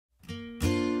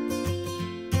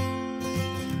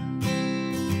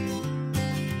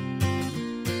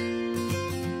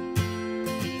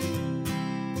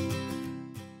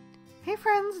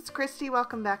friends, it's Christy.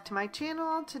 Welcome back to my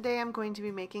channel. Today I'm going to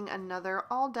be making another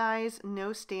all dies,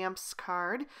 no stamps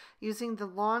card using the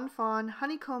Lawn Fawn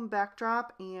honeycomb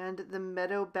backdrop and the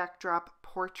meadow backdrop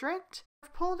portrait.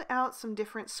 I've pulled out some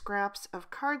different scraps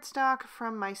of cardstock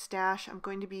from my stash. I'm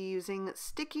going to be using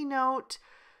sticky note,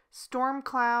 storm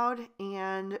cloud,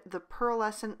 and the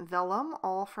pearlescent vellum,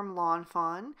 all from Lawn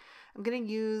Fawn. I'm going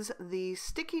to use the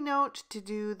sticky note to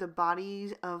do the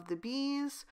bodies of the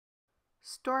bees,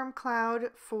 storm cloud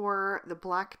for the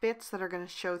black bits that are going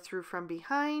to show through from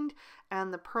behind,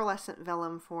 and the pearlescent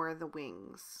vellum for the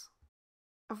wings.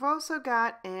 I've also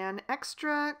got an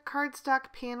extra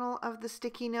cardstock panel of the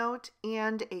sticky note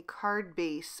and a card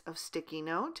base of sticky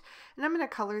note, and I'm going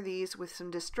to color these with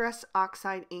some Distress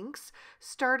Oxide inks,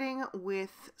 starting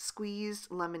with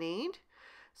Squeezed Lemonade.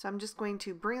 So I'm just going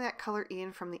to bring that color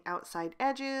in from the outside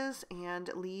edges and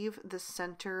leave the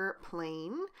center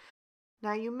plain.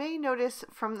 Now you may notice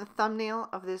from the thumbnail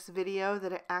of this video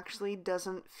that it actually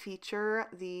doesn't feature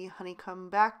the honeycomb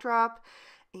backdrop,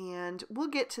 and we'll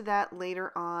get to that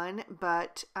later on,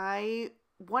 but I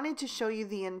wanted to show you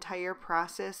the entire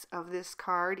process of this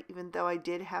card, even though I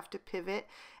did have to pivot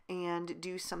and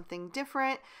do something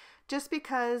different, just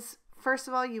because first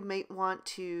of all, you might want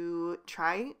to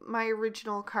try my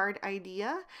original card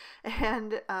idea,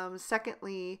 and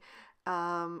secondly,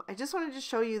 I just wanted to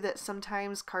show you that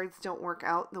sometimes cards don't work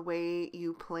out the way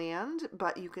you planned,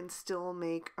 but you can still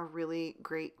make a really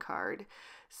great card.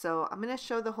 So I'm going to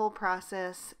show the whole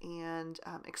process and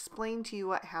explain to you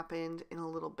what happened in a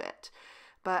little bit.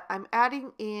 But I'm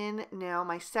adding in now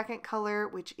my second color,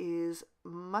 which is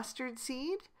mustard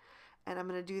seed, and I'm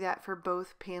going to do that for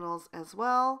both panels as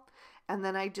well. And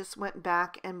then I just went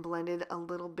back and blended a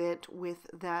little bit with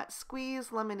that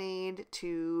Squeezed Lemonade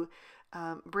to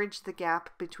bridge the gap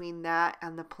between that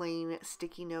and the plain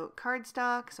sticky note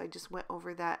cardstock. So I just went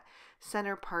over that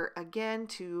center part again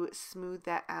to smooth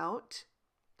that out.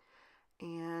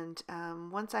 And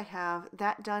once I have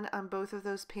that done on both of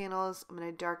those panels, I'm going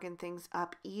to darken things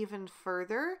up even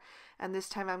further. And this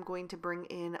time I'm going to bring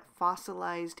in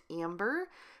Fossilized Amber,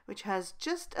 which has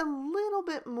just a little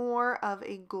bit more of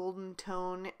a golden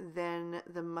tone than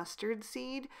the mustard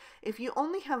seed. If you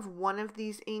only have one of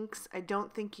these inks, I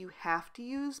don't think you have to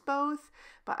use both,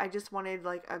 but I just wanted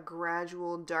like a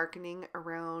gradual darkening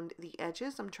around the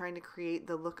edges. I'm trying to create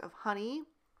the look of honey.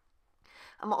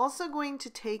 I'm also going to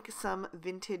take some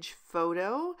Vintage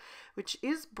Photo, which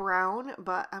is brown,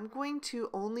 but I'm going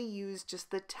to only use just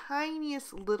the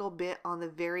tiniest little bit on the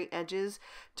very edges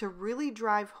to really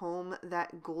drive home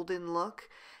that golden look.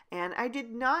 And I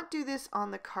did not do this on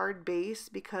the card base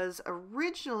because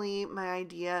originally my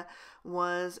idea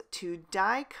was to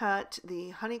die cut the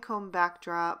honeycomb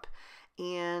backdrop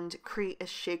and create a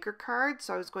shaker card.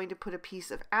 So I was going to put a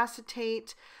piece of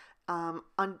acetate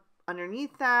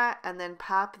underneath that and then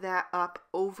pop that up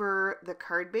over the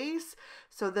card base.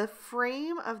 So the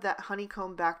frame of that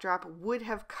honeycomb backdrop would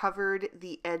have covered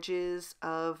the edges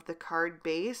of the card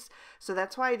base. So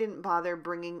that's why I didn't bother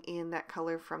bringing in that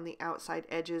color from the outside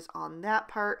edges on that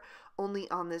part, only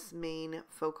on this main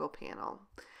focal panel.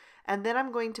 And then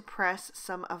I'm going to press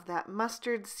some of that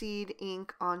mustard seed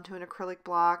ink onto an acrylic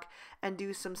block and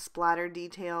do some splatter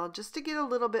detail just to get a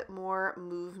little bit more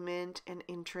movement and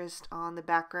interest on the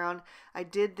background. I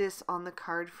did this on the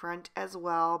card front as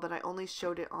well, but I only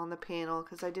showed it on the panel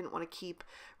because I didn't want to keep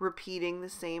repeating the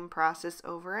same process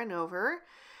over and over.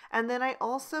 And then I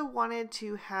also wanted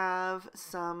to have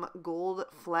some gold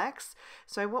flecks.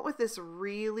 So I went with this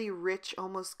really rich,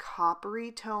 almost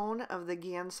coppery tone of the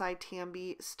Gansai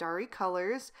Tambi Starry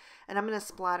Colors. And I'm going to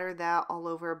splatter that all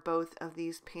over both of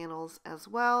these panels as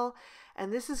well.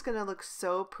 And this is going to look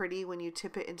so pretty when you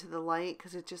tip it into the light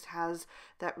because it just has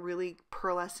that really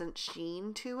pearlescent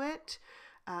sheen to it.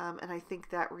 And I think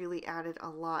that really added a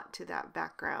lot to that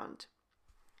background.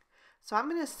 So I'm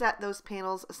going to set those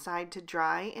panels aside to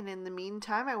dry, and in the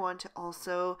meantime I want to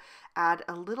also add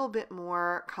a little bit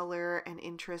more color and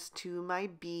interest to my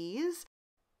bees.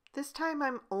 This time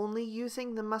I'm only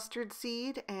using the mustard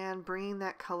seed and bringing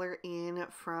that color in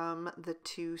from the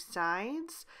two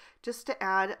sides just to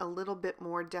add a little bit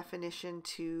more definition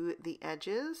to the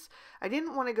edges. I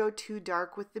didn't want to go too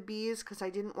dark with the bees because I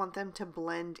didn't want them to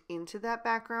blend into that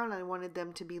background. I wanted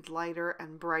them to be lighter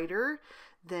and brighter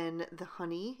than the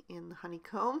honey in the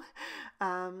honeycomb.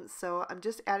 So I'm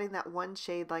just adding that one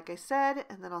shade like I said,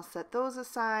 and then I'll set those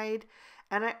aside.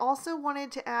 And I also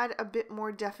wanted to add a bit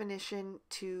more definition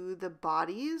to the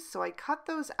bodies, so I cut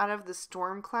those out of the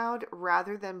storm cloud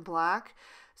rather than black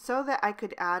so that I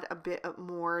could add a bit of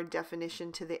more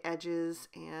definition to the edges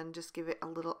and just give it a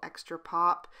little extra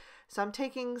pop. So I'm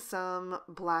taking some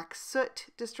black soot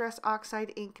Distress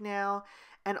Oxide ink now,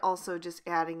 and also just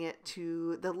adding it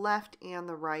to the left and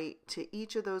the right to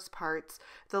each of those parts.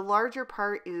 The larger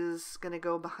part is going to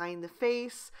go behind the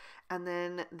face, and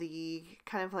then the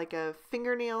kind of like a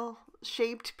fingernail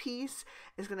shaped piece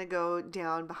is going to go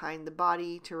down behind the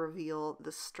body to reveal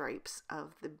the stripes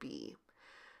of the bee.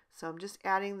 So I'm just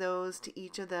adding those to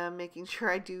each of them, making sure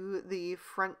I do the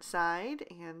front side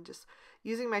and just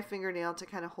using my fingernail to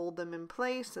kind of hold them in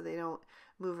place so they don't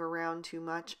move around too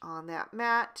much on that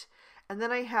mat. And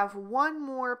then I have one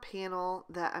more panel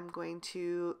that I'm going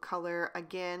to color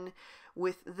again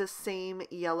with the same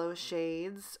yellow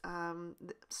shades,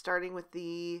 starting with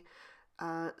the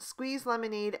Squeeze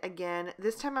Lemonade again.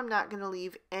 This time I'm not going to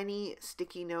leave any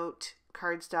sticky note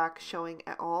cardstock showing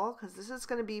at all because this is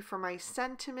going to be for my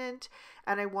sentiment,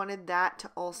 and I wanted that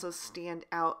to also stand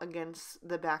out against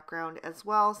the background as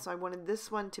well. So I wanted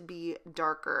this one to be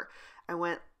darker. I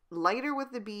went lighter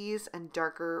with the bees and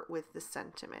darker with the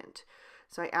sentiment.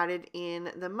 So I added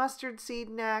in the mustard seed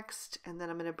next, and then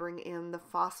I'm going to bring in the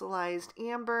fossilized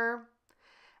amber.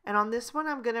 And on this one,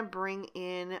 I'm going to bring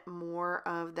in more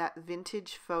of that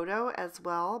vintage photo as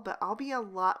well, but I'll be a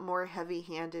lot more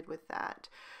heavy-handed with that.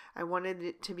 I wanted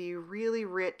it to be really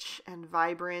rich and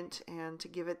vibrant and to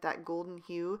give it that golden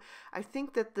hue. I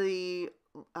think that the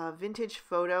vintage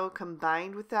photo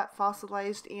combined with that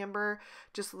fossilized amber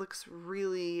just looks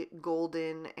really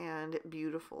golden and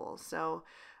beautiful. So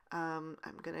I'm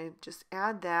going to just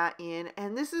add that in,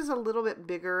 and this is a little bit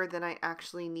bigger than I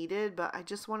actually needed, but I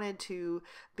just wanted to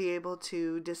be able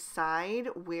to decide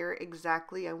where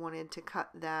exactly I wanted to cut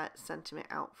that sentiment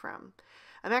out from.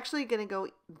 I'm actually going to go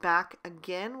back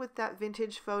again with that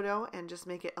vintage photo and just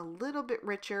make it a little bit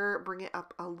richer, bring it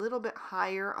up a little bit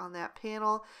higher on that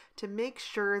panel to make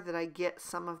sure that I get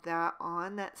some of that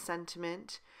on that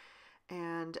sentiment,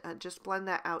 and just blend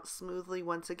that out smoothly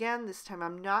once again. This time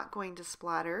I'm not going to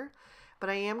splatter,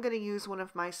 but I am going to use one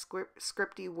of my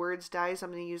Scripty Words dies. I'm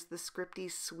going to use the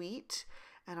Scripty Sweet,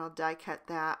 and I'll die cut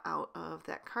that out of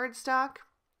that cardstock.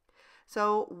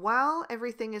 So while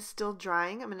everything is still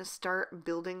drying, I'm going to start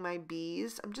building my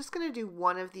bees. I'm just going to do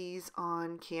one of these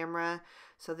on camera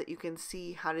so that you can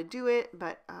see how to do it,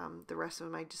 but the rest of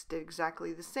them I just did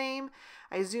exactly the same.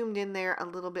 I zoomed in there a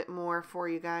little bit more for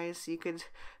you guys so you could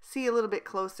see a little bit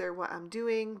closer what I'm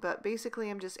doing, but basically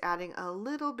I'm just adding a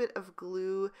little bit of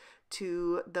glue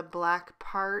to the black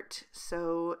part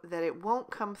so that it won't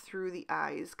come through the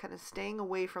eyes, kind of staying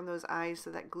away from those eyes so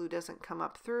that glue doesn't come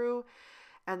up through.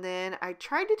 And then I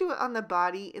tried to do it on the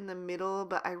body in the middle,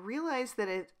 but I realized that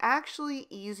it's actually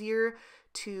easier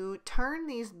to turn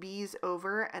these bees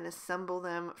over and assemble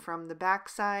them from the back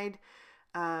side.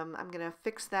 I'm going to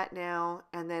fix that now.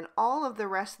 And then all of the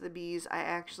rest of the bees, I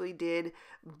actually did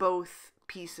both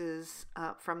pieces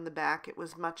from the back. It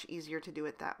was much easier to do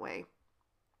it that way.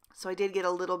 So I did get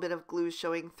a little bit of glue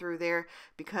showing through there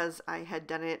because I had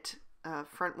done it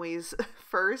front ways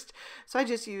first. So I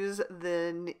just use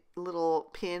the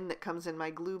little pin that comes in my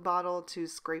glue bottle to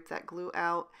scrape that glue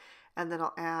out, and then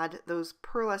I'll add those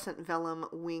pearlescent vellum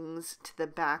wings to the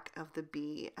back of the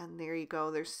bee, and there you go.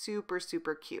 They're super,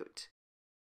 super cute.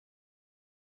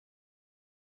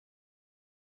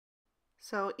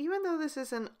 So even though this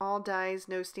is an all dies,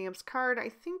 no stamps card, I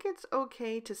think it's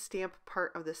okay to stamp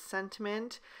part of the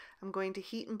sentiment. I'm going to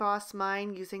heat emboss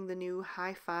mine using the new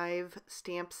High 5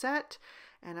 stamp set,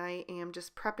 and I am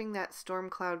just prepping that Storm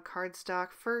Cloud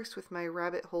cardstock first with my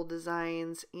Rabbit Hole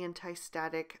Designs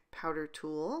anti-static powder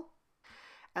tool.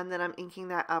 And then I'm inking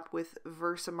that up with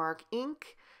Versamark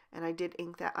ink, and I did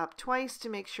ink that up twice to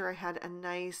make sure I had a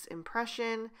nice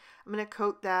impression. I'm going to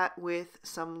coat that with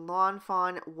some Lawn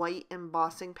Fawn white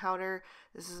embossing powder.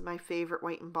 This is my favorite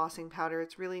white embossing powder.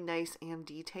 It's really nice and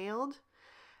detailed.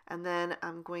 And then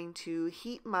I'm going to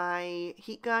heat my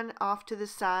heat gun off to the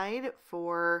side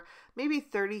for maybe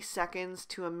 30 seconds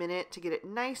to a minute to get it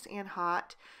nice and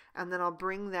hot. And then I'll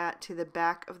bring that to the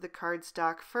back of the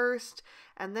cardstock first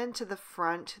and then to the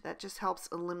front. That just helps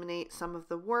eliminate some of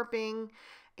the warping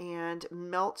and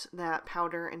melt that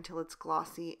powder until it's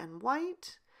glossy and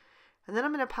white. And then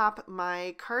I'm going to pop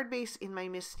my card base in my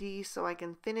MISTI so I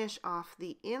can finish off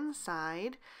the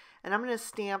inside. And I'm going to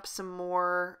stamp some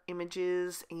more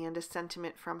images and a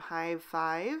sentiment from High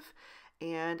 5.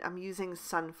 And I'm using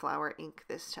sunflower ink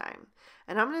this time.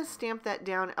 And I'm going to stamp that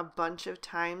down a bunch of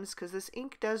times because this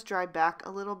ink does dry back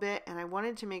a little bit, and I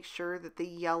wanted to make sure that the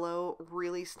yellow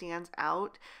really stands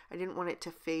out. I didn't want it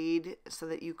to fade so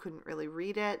that you couldn't really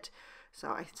read it. So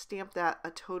I stamped that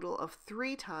a total of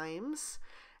 3 times.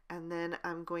 And then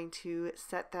I'm going to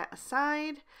set that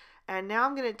aside. And now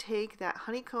I'm going to take that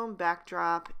honeycomb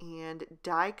backdrop and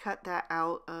die cut that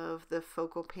out of the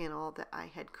focal panel that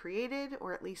I had created,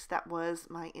 or at least that was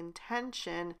my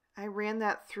intention. I ran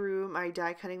that through my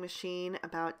die cutting machine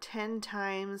about 10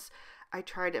 times. I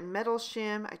tried a metal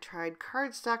shim, I tried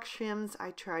cardstock shims,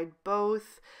 I tried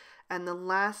both. And the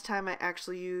last time I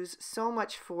actually used so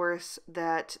much force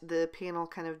that the panel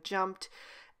kind of jumped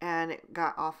and it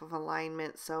got off of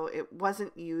alignment, so it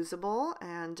wasn't usable.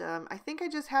 And I think I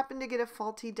just happened to get a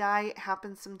faulty die. It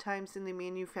happens sometimes in the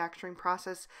manufacturing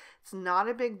process. It's not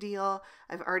a big deal.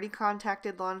 I've already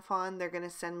contacted Lawn Fawn. They're going to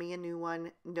send me a new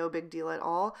one. No big deal at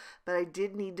all. But I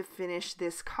did need to finish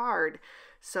this card.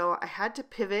 So I had to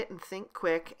pivot and think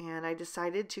quick, and I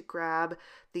decided to grab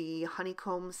the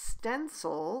honeycomb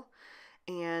stencil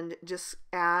and just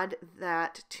add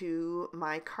that to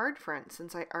my card front,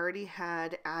 since I already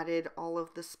had added all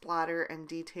of the splatter and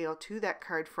detail to that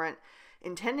card front,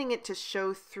 intending it to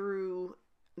show through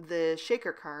the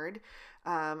shaker card.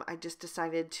 I just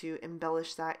decided to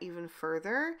embellish that even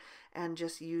further and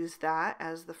just use that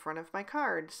as the front of my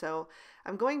card. So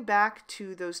I'm going back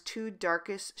to those two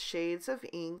darkest shades of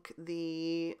ink,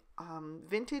 the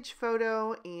vintage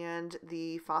photo and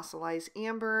the fossilized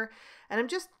amber, and I'm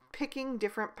just picking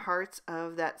different parts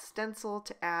of that stencil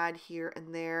to add here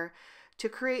and there to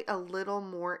create a little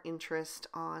more interest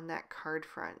on that card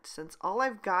front. Since all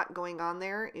I've got going on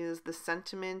there is the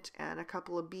sentiment and a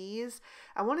couple of bees,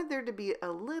 I wanted there to be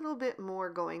a little bit more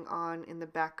going on in the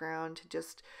background to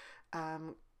just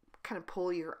kind of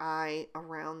pull your eye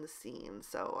around the scene.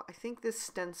 So I think this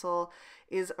stencil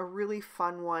is a really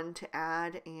fun one to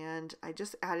add, and I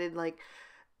just added like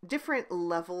different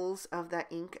levels of that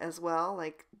ink as well.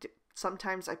 Like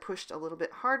sometimes I pushed a little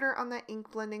bit harder on that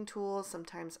ink blending tool.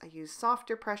 Sometimes I used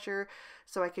softer pressure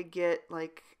so I could get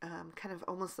like kind of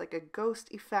almost like a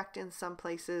ghost effect in some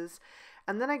places.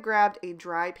 And then I grabbed a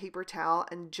dry paper towel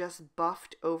and just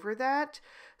buffed over that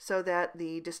so that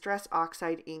the Distress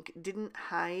Oxide ink didn't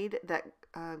hide that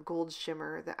gold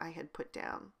shimmer that I had put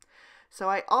down. So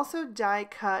I also die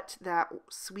cut that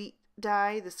sweet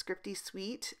die, the Scripty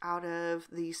Sweet, out of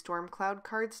the Storm Cloud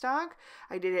cardstock.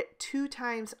 I did it 2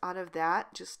 times out of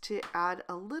that just to add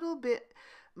a little bit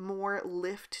more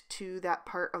lift to that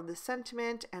part of the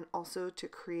sentiment and also to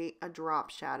create a drop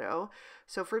shadow.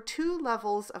 So for 2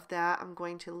 levels of that, I'm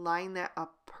going to line that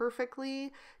up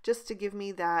perfectly just to give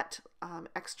me that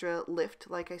extra lift,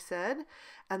 like I said.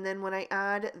 And then when I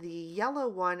add the yellow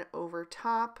one over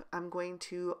top, I'm going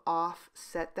to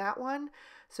offset that one,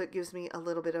 so it gives me a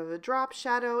little bit of a drop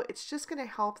shadow. It's just going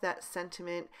to help that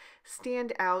sentiment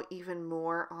stand out even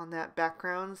more on that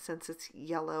background since it's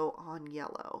yellow on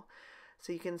yellow.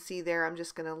 So you can see there, I'm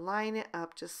just going to line it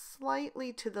up just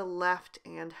slightly to the left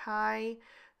and high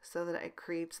so that it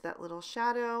creates that little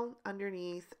shadow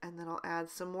underneath, and then I'll add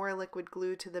some more liquid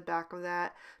glue to the back of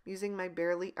that. I'm using my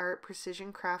Barely Art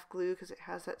Precision Craft Glue because it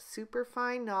has that super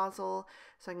fine nozzle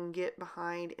so I can get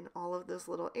behind in all of those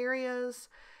little areas.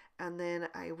 And then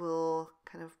I will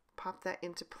kind of pop that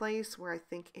into place where I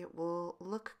think it will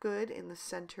look good in the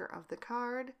center of the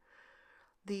card.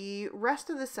 The rest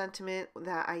of the sentiment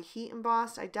that I heat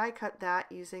embossed, I die cut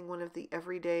that using one of the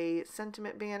Everyday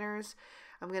Sentiment banners.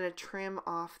 I'm going to trim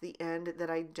off the end that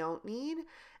I don't need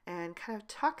and kind of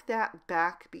tuck that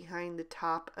back behind the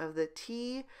top of the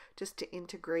T just to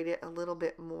integrate it a little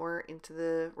bit more into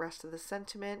the rest of the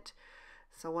sentiment.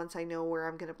 So once I know where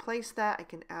I'm going to place that, I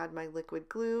can add my liquid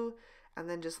glue and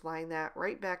then just line that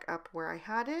right back up where I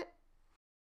had it.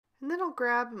 And then I'll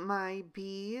grab my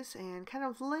bees and kind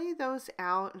of lay those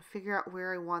out and figure out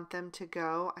where I want them to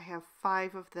go. I have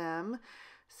 5 of them.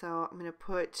 So I'm going to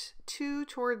put 2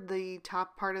 toward the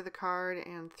top part of the card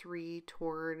and 3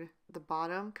 toward the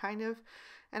bottom kind of.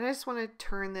 And I just want to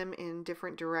turn them in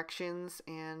different directions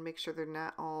and make sure they're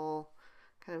not all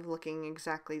kind of looking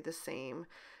exactly the same.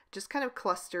 Just kind of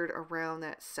clustered around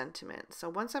that sentiment. So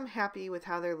once I'm happy with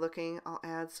how they're looking, I'll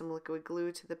add some liquid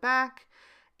glue to the back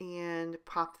and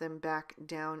pop them back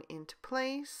down into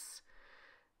place.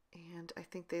 And I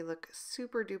think they look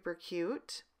super duper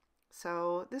cute.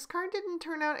 So this card didn't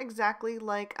turn out exactly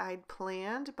like I'd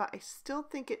planned, but I still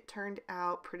think it turned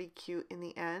out pretty cute in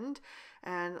the end.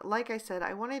 And like I said,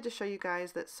 I wanted to show you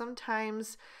guys that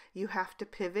sometimes you have to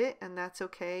pivot, and that's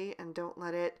okay, and don't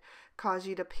let it cause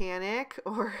you to panic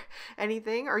or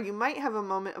anything, or you might have a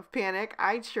moment of panic.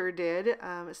 I sure did,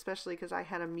 especially because I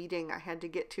had a meeting I had to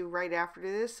get to right after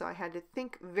this, so I had to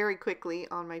think very quickly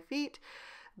on my feet.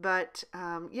 But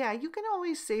yeah, you can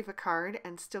always save a card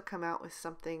and still come out with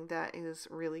something that is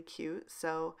really cute.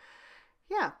 So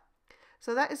yeah.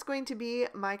 So that is going to be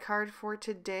my card for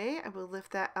today. I will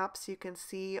lift that up so you can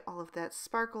see all of that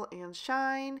sparkle and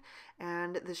shine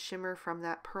and the shimmer from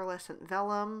that pearlescent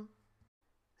vellum.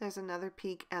 There's another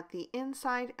peek at the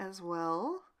inside as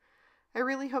well. I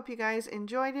really hope you guys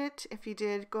enjoyed it. If you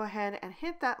did, go ahead and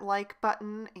hit that like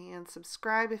button and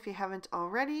subscribe if you haven't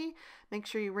already. Make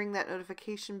sure you ring that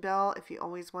notification bell if you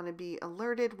always want to be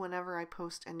alerted whenever I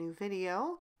post a new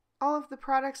video. All of the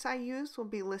products I use will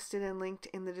be listed and linked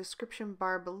in the description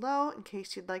bar below in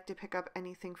case you'd like to pick up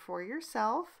anything for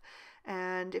yourself.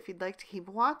 And if you'd like to keep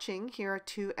watching, here are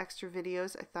 2 extra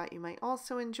videos I thought you might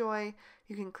also enjoy.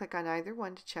 You can click on either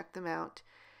one to check them out.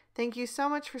 Thank you so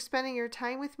much for spending your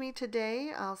time with me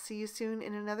today. I'll see you soon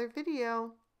in another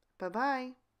video.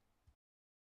 Bye-bye.